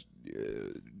does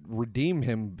redeem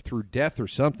him through death or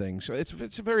something. So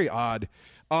it's a very odd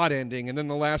ending. And then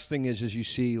the last thing is you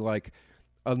see like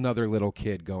another little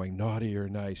kid going naughty or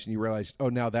nice, and you realize, oh,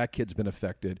 now that kid's been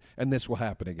affected, and this will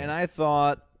happen again. And I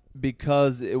thought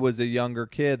because it was a younger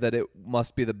kid that it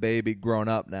must be the baby grown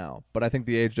up now. But I think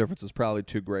the age difference is probably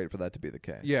too great for that to be the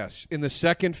case. Yes. In the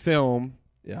second film,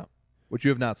 Yeah. Which you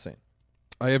have not seen.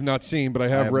 I have not seen, but I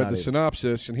have read not the either.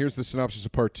 synopsis, and here's the synopsis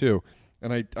of Part 2.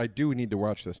 And I do need to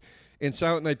watch this. In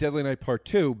Silent Night, Deadly Night Part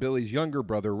 2, Billy's younger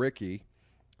brother, Ricky,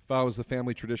 follows the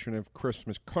family tradition of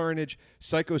Christmas carnage.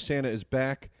 Psycho Santa is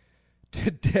back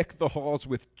to deck the halls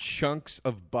with chunks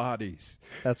of bodies.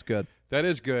 That's good. That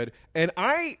is good. And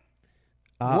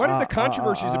one of the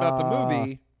controversies about the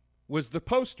movie was the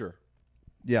poster.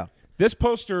 Yeah. This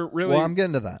poster really... Well, I'm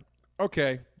getting to that.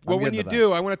 Okay. Well, when you getting to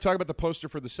do, I want to talk about the poster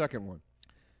for the second one.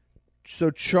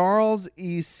 So Charles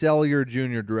E. Sellier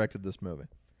Jr. directed this movie.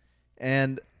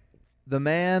 And the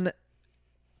man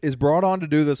is brought on to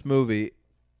do this movie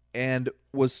and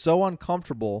was so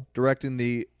uncomfortable directing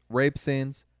the rape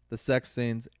scenes, the sex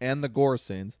scenes, and the gore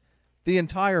scenes, the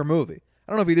entire movie.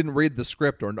 I don't know if he didn't read the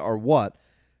script or what,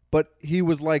 but he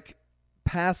was like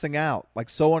passing out, like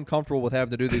so uncomfortable with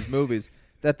having to do these movies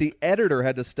that the editor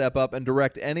had to step up and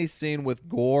direct any scene with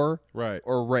gore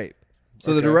or rape.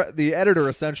 So the editor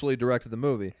essentially directed the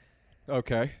movie.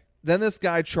 Okay. Then this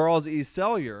guy, Charles E.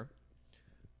 Sellier,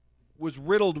 was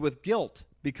riddled with guilt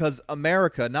because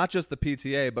America, not just the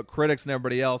PTA, but critics and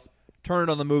everybody else, turned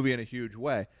on the movie in a huge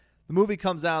way. The movie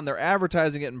comes out and they're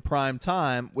advertising it in prime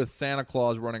time with Santa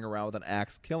Claus running around with an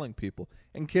axe killing people.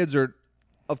 And kids are,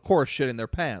 of course, shitting their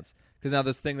pants because now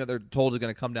this thing that they're told is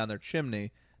going to come down their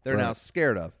chimney, they're now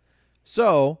scared of.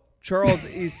 So Charles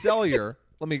E. Sellier,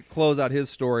 let me close out his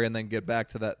story and then get back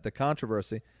to the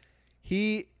controversy.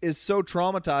 He is so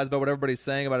traumatized by what everybody's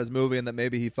saying about his movie and that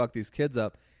maybe he fucked these kids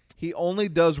up. He only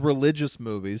does religious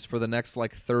movies for the next,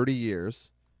 30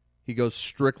 years. He goes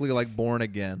strictly, Born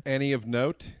Again. Any of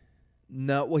note?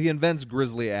 No, well, he invents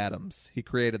Grizzly Adams. He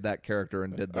created that character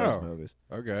and did those movies.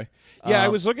 Okay. Yeah, I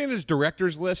was looking at his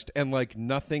director's list, and,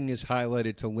 nothing is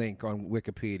highlighted to link on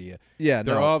Wikipedia. Yeah,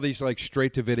 There are all these,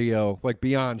 straight-to-video,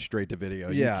 beyond straight-to-video.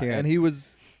 Yeah, You can't. and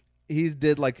he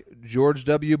did, George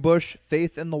W. Bush,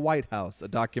 Faith in the White House, a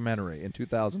documentary in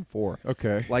 2004.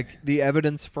 Okay. The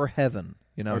Evidence for Heaven.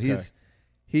 Okay.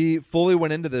 He fully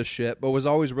went into this shit, but was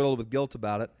always riddled with guilt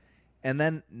about it. And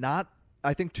then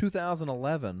I think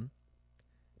 2011,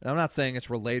 and I'm not saying it's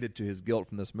related to his guilt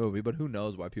from this movie, but who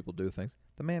knows why people do things.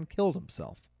 The man killed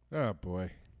himself. Oh,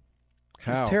 boy.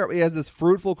 How? He's terrible. He has this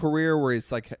fruitful career where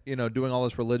he's doing all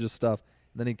this religious stuff,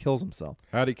 and then he kills himself.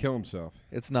 How'd he kill himself?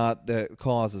 It's not, the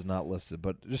cause is not listed,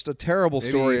 but just a terrible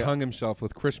Maybe story. he hung himself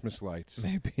with Christmas lights.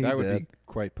 Maybe he that would did. be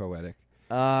quite poetic.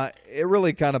 It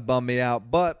really kind of bummed me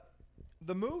out, but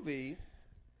the movie,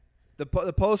 the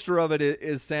poster of it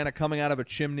is Santa coming out of a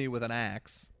chimney with an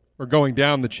axe. Or going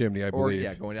down the chimney, I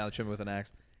believe. Going down the chimney with an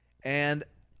axe. And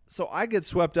so I get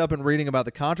swept up in reading about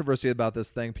the controversy about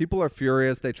this thing. People are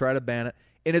furious. They try to ban it.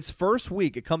 In its first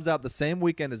week, it comes out the same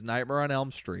weekend as Nightmare on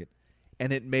Elm Street,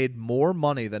 and it made more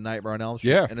money than Nightmare on Elm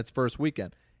Street in its first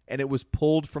weekend. And it was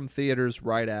pulled from theaters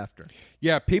right after.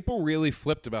 Yeah, people really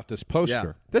flipped about this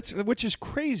poster. Which is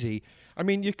crazy. I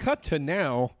mean, you cut to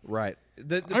now. Right.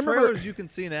 The trailers you can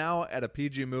see now at a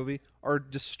PG movie are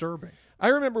disturbing. I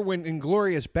remember when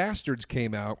Inglourious Bastards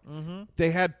came out,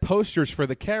 they had posters for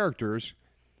the characters,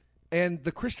 and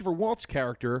the Christopher Waltz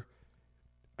character,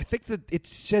 I think that it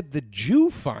said the Jew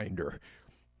Finder,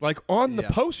 on the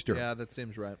poster. Yeah, that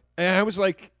seems right. And I was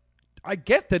like, I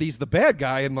get that he's the bad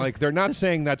guy, and like they're not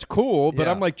saying that's cool, but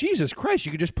Yeah. I'm like, Jesus Christ,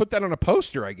 you could just put that on a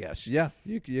poster, I guess. Yeah,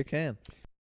 you can.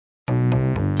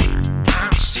 I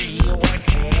see what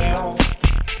hell.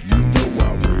 You know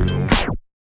I will.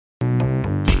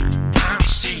 I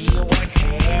see what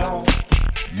hell.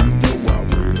 You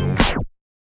know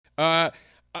I will.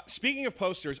 Speaking of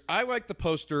posters, I like the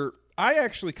poster. I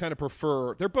actually kind of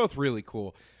prefer. They're both really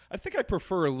cool. I think I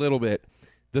prefer a little bit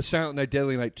the Silent Night,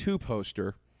 Deadly Night 2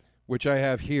 poster, which I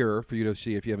have here for you to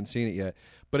see if you haven't seen it yet.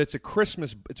 But it's a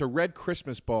red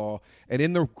Christmas ball, and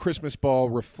in the Christmas ball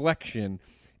reflection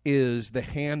is the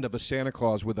hand of a Santa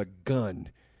Claus with a gun.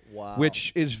 Wow.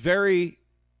 Which is very,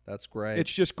 That's great.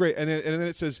 it's just great. And then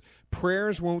it says,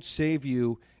 prayers won't save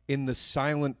you in the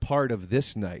silent part of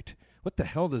this night. What the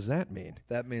hell does that mean?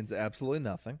 That means absolutely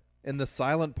nothing. And the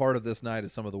silent part of this night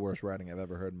is some of the worst writing I've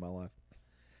ever heard in my life.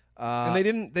 And they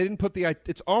didn't put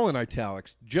it's all in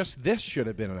italics. Just this should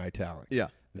have been in italics. Yeah.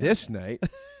 This night.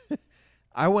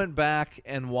 I went back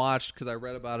and watched, because I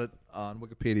read about it on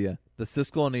Wikipedia, the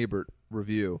Siskel and Ebert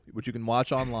review, which you can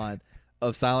watch online,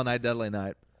 of Silent Night, Deadly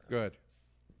Night. Good.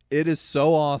 It is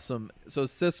so awesome. So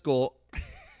Siskel,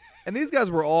 and these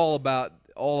guys were all about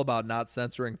not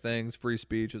censoring things, free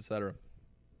speech, etc.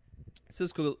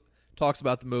 Siskel talks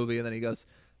about the movie, and then he goes,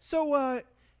 "So,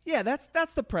 yeah,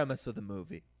 that's the premise of the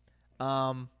movie.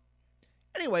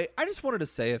 Anyway, I just wanted to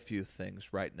say a few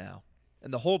things right now."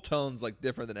 And the whole tone's like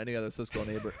different than any other Siskel and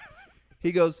Ebert.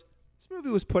 He goes, "This movie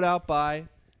was put out by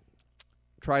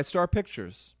TriStar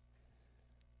Pictures.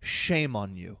 Shame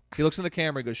on you." He looks in the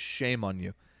camera and goes, "Shame on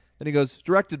you." Then he goes,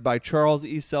 "Directed by Charles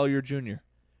E. Sellier Jr.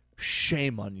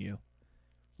 Shame on you.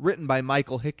 Written by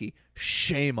Michael Hickey.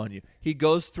 Shame on you." He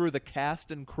goes through the cast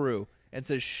and crew and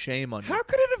says, "Shame on you." How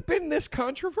could it have been this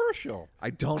controversial? I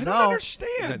don't I know. don't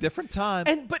understand. It's a different time.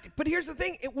 And but here's the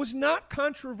thing: it was not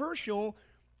controversial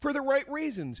for the right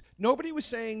reasons. Nobody was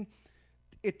saying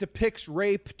it depicts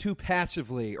rape too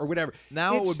passively or whatever.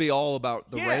 Now it would be all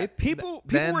about the rape. People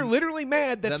Then- were literally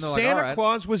mad that then they're like, Santa all right.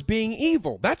 Claus was being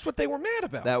evil. That's what they were mad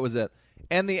about. That was it.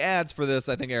 And the ads for this,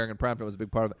 I think Aaron Prampton was a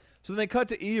big part of it. So then they cut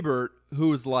to Ebert,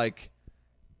 who's like,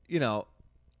 he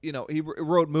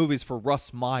wrote movies for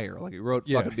Russ Meyer. Like he wrote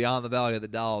fucking Beyond the Valley of the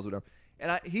Dolls, whatever.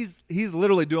 And he's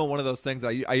literally doing one of those things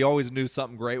that I always knew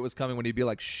something great was coming when he'd be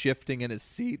like shifting in his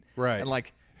seat. Right. And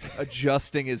like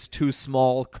adjusting his too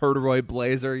small corduroy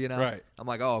blazer, Right. I'm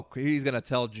like, oh, he's going to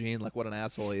tell Gene like what an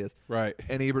asshole he is. Right.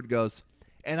 And Ebert goes,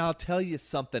 "And I'll tell you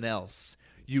something else,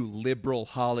 you liberal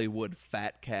Hollywood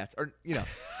fat cats." Or,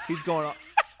 he's going on,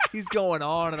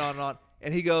 on and on and on.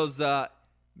 And he goes, I'm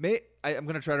going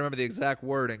to try to remember the exact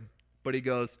wording, but he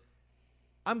goes,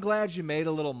 "I'm glad you made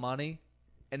a little money,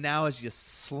 and now as you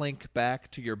slink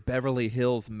back to your Beverly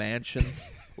Hills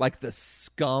mansions like the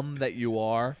scum that you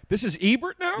are." This is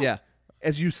Ebert now? Yeah.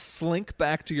 As you slink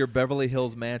back to your Beverly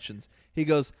Hills mansions, he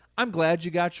goes, "I'm glad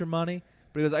you got your money,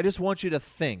 but he goes, I just want you to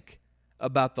think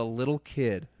about the little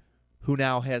kid who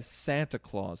now has Santa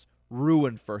Claus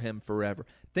ruined for him forever.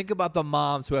 Think about the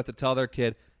moms who have to tell their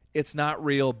kid it's not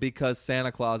real because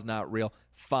Santa Claus not real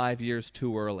 5 years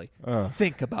too early.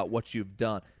 Think about what you've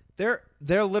done." They're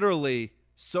literally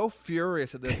so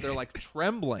furious at this. They're like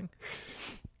trembling.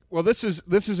 Well, this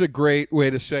is a great way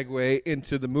to segue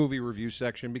into the movie review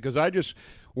section because I just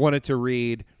wanted to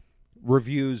read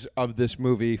reviews of this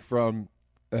movie from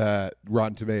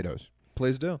Rotten Tomatoes.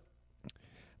 Please do.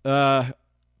 There's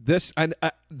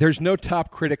no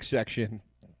top critic section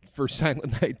for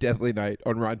Silent Night, Deadly Night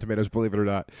on Rotten Tomatoes, believe it or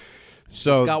not.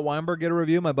 So Scott Weinberg get a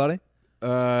review, my buddy?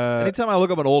 Anytime I look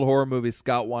up an old horror movie,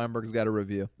 Scott Weinberg's got a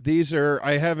review. He's a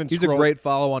great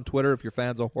follow on Twitter if you're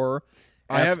fans of horror.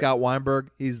 Scott Weinberg,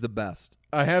 he's the best.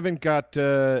 I haven't got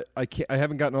I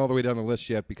haven't gotten all the way down the list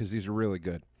yet because these are really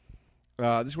good.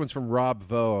 This one's from Rob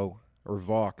Vo or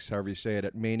Vox, however you say it,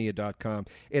 at mania.com.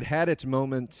 It had its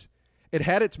moment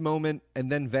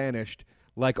and then vanished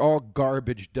like all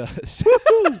garbage does.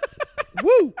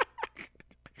 Woo!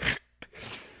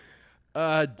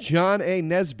 John A.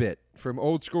 Nesbitt from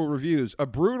Old School Reviews. A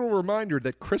brutal reminder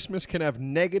that Christmas can have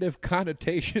negative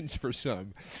connotations for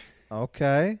some.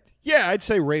 Okay. Yeah, I'd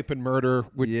say rape and murder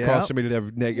would cause somebody to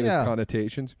have negative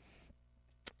connotations.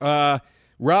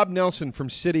 Rob Nelson from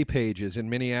City Pages in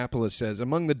Minneapolis says,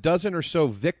 among the dozen or so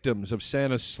victims of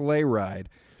Santa's sleigh ride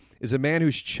is a man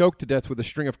who's choked to death with a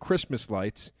string of Christmas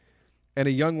lights and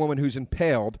a young woman who's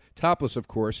impaled, topless of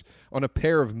course, on a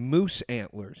pair of moose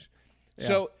antlers. Yeah.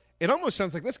 So it almost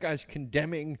sounds like this guy's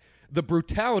condemning the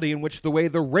brutality in which the way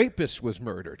the rapist was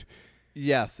murdered.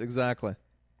 Yes, exactly.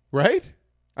 Right?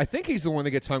 I think he's the one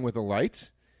that gets hung with the lights.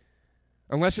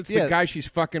 Unless it's the guy she's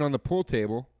fucking on the pool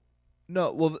table.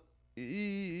 No, well,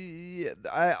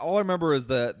 all I remember is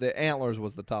the antlers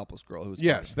was the topless girl who was.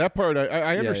 Yes, that part I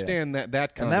Yeah, understand that and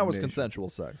that was condemnation. consensual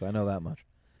sex. I know that much.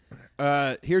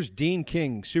 Here's Dean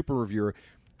King, super reviewer.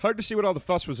 Hard to see what all the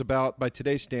fuss was about by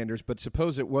today's standards, but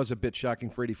suppose it was a bit shocking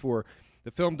for 84.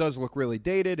 The film does look really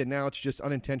dated, and now it's just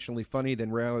unintentionally funny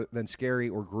than scary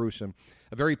or gruesome.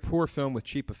 A very poor film with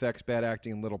cheap effects, bad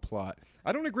acting, and little plot.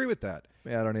 I don't agree with that.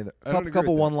 Yeah, I don't either. I don't agree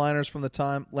Couple with that. one-liners from the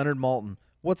time. Leonard Maltin.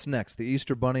 What's next? The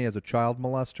Easter Bunny as a child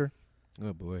molester?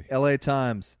 Oh, boy. L.A.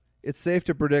 Times. It's safe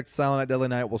to predict Silent Night, Deadly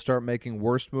Night will start making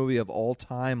worst movie of all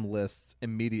time lists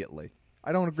immediately.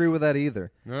 I don't agree with that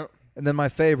either. No. And then my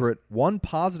favorite, one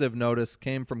positive notice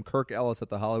came from Kirk Ellis at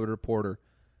The Hollywood Reporter,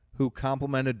 who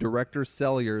complimented director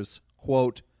Sellier's,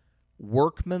 quote,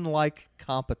 workmanlike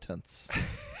competence.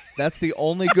 That's the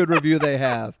only good review they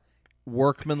have.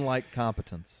 Workmanlike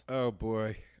competence. Oh,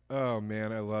 boy. Oh,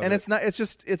 man, I love And it.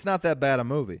 it's not that bad a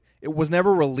movie. It was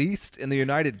never released in the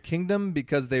United Kingdom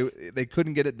because they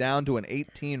couldn't get it down to an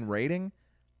 18 rating.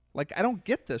 Like, I don't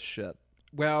get this shit.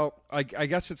 Well, I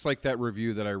guess it's like that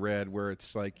review that I read where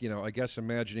it's like, I guess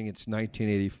imagining it's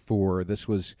 1984. This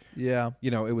was, Yeah.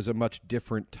 it was a much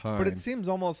different time. But it seems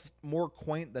almost more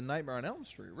quaint than Nightmare on Elm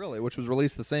Street, really, which was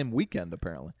released the same weekend,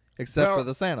 apparently, except for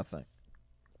the Santa thing.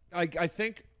 I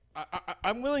think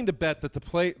I'm willing to bet that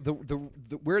the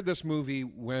where this movie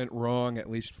went wrong, at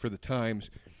least for the times,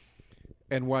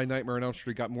 and why Nightmare on Elm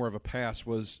Street got more of a pass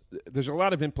was there's a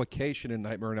lot of implication in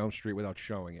Nightmare on Elm Street without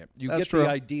showing it. You That's get true. the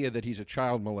idea that he's a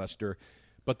child molester,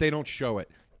 but they don't show it.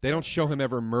 They don't show him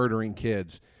ever murdering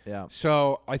kids. Yeah.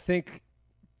 So I think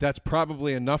that's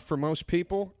probably enough for most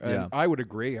people, and Yeah. I would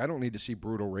agree. I don't need to see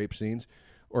brutal rape scenes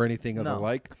or anything of the No.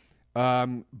 like.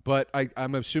 But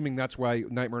I'm assuming that's why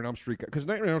Nightmare on Elm Street, because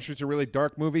Nightmare on Elm Street's a really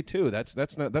dark movie too. That's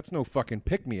no fucking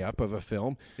pick me up of a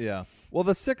film. Yeah. Well,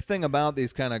 the sick thing about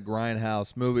these kind of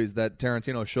grindhouse movies that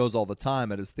Tarantino shows all the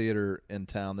time at his theater in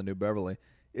town, the New Beverly,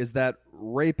 is that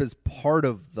rape is part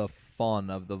of the fun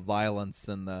of the violence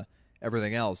and the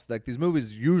everything else. Like these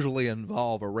movies usually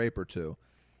involve a rape or two.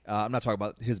 I'm not talking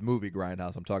about his movie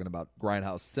Grindhouse. I'm talking about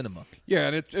Grindhouse cinema. Yeah,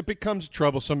 and it becomes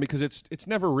troublesome because it's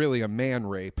never really a man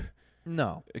rape.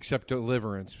 No. Except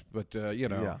Deliverance, but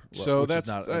Yeah, so which is that's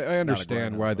not I a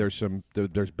understand Grindhouse why movie.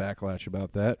 there's backlash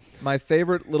about that. My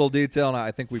favorite little detail, and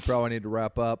I think we probably need to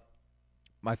wrap up.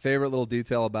 My favorite little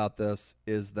detail about this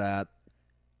is that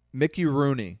Mickey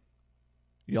Rooney,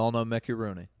 y'all know Mickey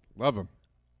Rooney, Love him.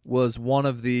 was one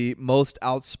of the most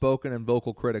outspoken and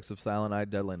vocal critics of Silent Night,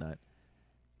 Deadly Night.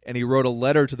 And he wrote a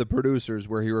letter to the producers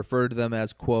where he referred to them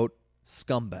as, quote,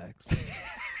 scumbags.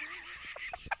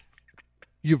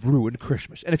 You've ruined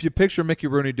Christmas. And if you picture Mickey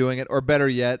Rooney doing it, or better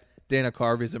yet, Dana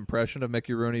Carvey's impression of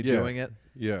Mickey Rooney doing it,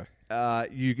 Yeah.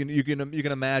 you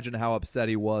can imagine how upset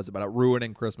he was about it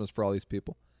ruining Christmas for all these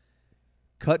people.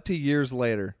 Cut to years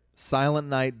later, Silent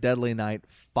Night, Deadly Night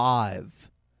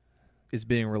 5 is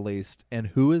being released, and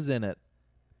who is in it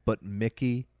but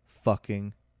Mickey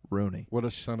fucking Rooney? What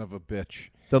a son of a bitch.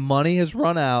 The money has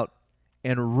run out,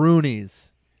 and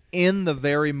Rooney's in the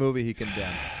very movie he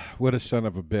condemned. What a son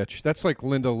of a bitch. That's like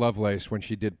Linda Lovelace when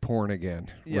she did Porn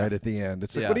Again right at the end.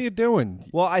 It's like, Yeah. what are you doing?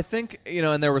 Well, I think,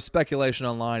 and there was speculation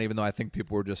online, even though I think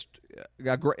people were just,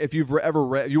 if you've ever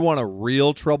read, you want a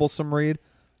real troublesome read,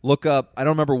 look up, I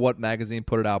don't remember what magazine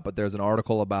put it out, but there's an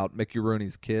article about Mickey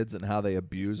Rooney's kids and how they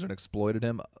abused and exploited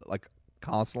him, like,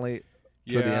 constantly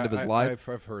to the end of his life.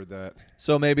 I've heard that.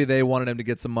 So maybe they wanted him to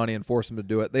get some money and force him to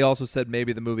do it. They also said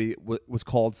maybe the movie was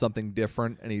called something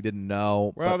different and he didn't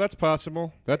know. Well, but that's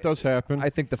possible. That does happen. I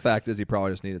think the fact is he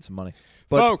probably just needed some money.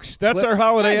 But Folks, that's our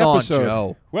holiday hang on, episode.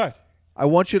 Joe. What? I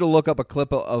want you to look up a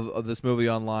clip of this movie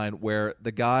online where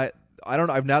the guy,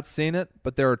 I've not seen it,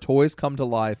 but there are toys come to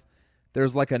life.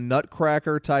 There's like a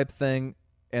Nutcracker type thing,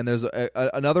 and there's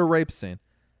another rape scene.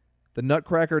 The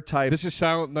Nutcracker type. This is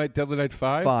Silent Night, Deadly Night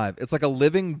 5? 5. It's like a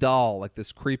living doll, like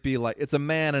this creepy, like it's a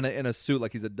man in a suit,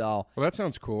 like he's a doll, Well, that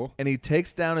sounds cool. and he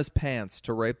takes down his pants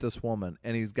to rape this woman,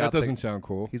 and he's got That doesn't sound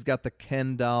cool. he's got the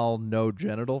Ken doll no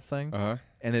genital thing, Uh-huh.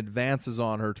 and advances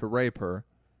on her to rape her,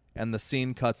 and the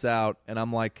scene cuts out, and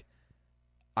I'm like,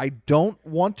 I don't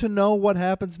want to know what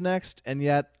happens next, and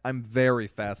yet I'm very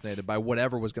fascinated by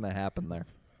whatever was going to happen there.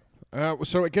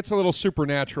 So it gets a little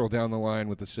supernatural down the line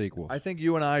with the sequels. I think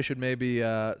you and I should maybe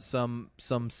some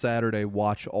Saturday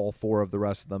watch all 4 of the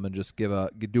rest of them and just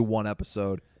do one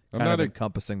episode, kind of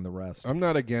encompassing the rest. I'm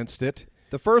not against it.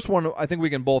 The first one, I think we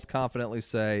can both confidently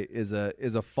say, is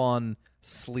a fun,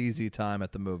 sleazy time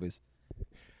at the movies.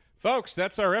 Folks,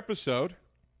 that's our episode.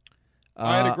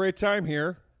 I had a great time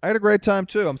here. I had a great time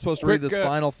too. I'm supposed to read this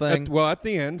final thing. At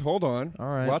the end, hold on. All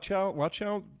right. Watch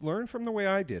how. Learn from the way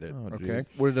I did it. Oh, okay.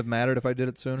 geez. Would it have mattered if I did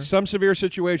it sooner? Some Severe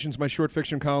Situations, my short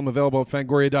fiction column available at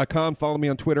Fangoria.com. Follow me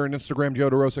on Twitter and Instagram, Joe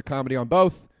DeRosa Comedy on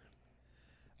both.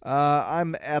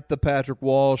 I'm at the Patrick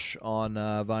Walsh on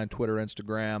Vine, Twitter,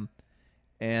 Instagram.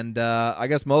 And I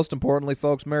guess most importantly,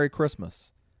 folks, Merry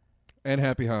Christmas. And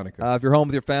Happy Hanukkah. If you're home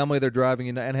with your family, they're driving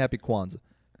you nuts. And Happy Kwanzaa.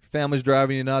 If your family's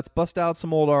driving you nuts, bust out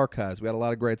some old archives. We had a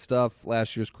lot of great stuff.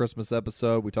 Last year's Christmas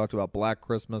episode, we talked about Black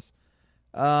Christmas.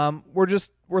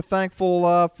 We're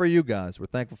thankful for you guys. We're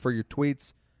thankful for your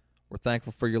tweets. We're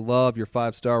thankful for your love, your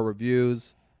 5-star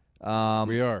reviews. We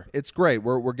are. It's great.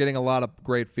 We're getting a lot of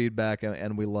great feedback,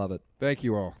 and we love it. Thank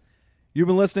you all. You've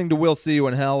been listening to We'll See You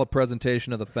in Hell, a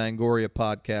presentation of the Fangoria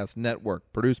Podcast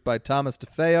Network, produced by Thomas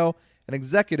DeFeo and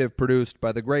executive produced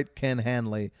by the great Ken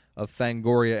Hanley of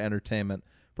Fangoria Entertainment.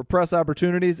 For press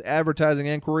opportunities, advertising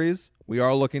inquiries, we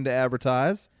are looking to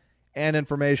advertise, and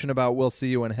information about We'll See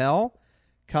You in Hell,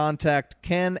 contact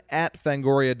Ken at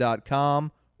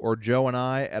Fangoria.com or Joe and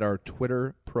I at our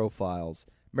Twitter profiles.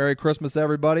 Merry Christmas,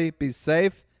 everybody. Be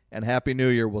safe, and Happy New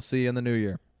Year. We'll see you in the new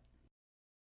year.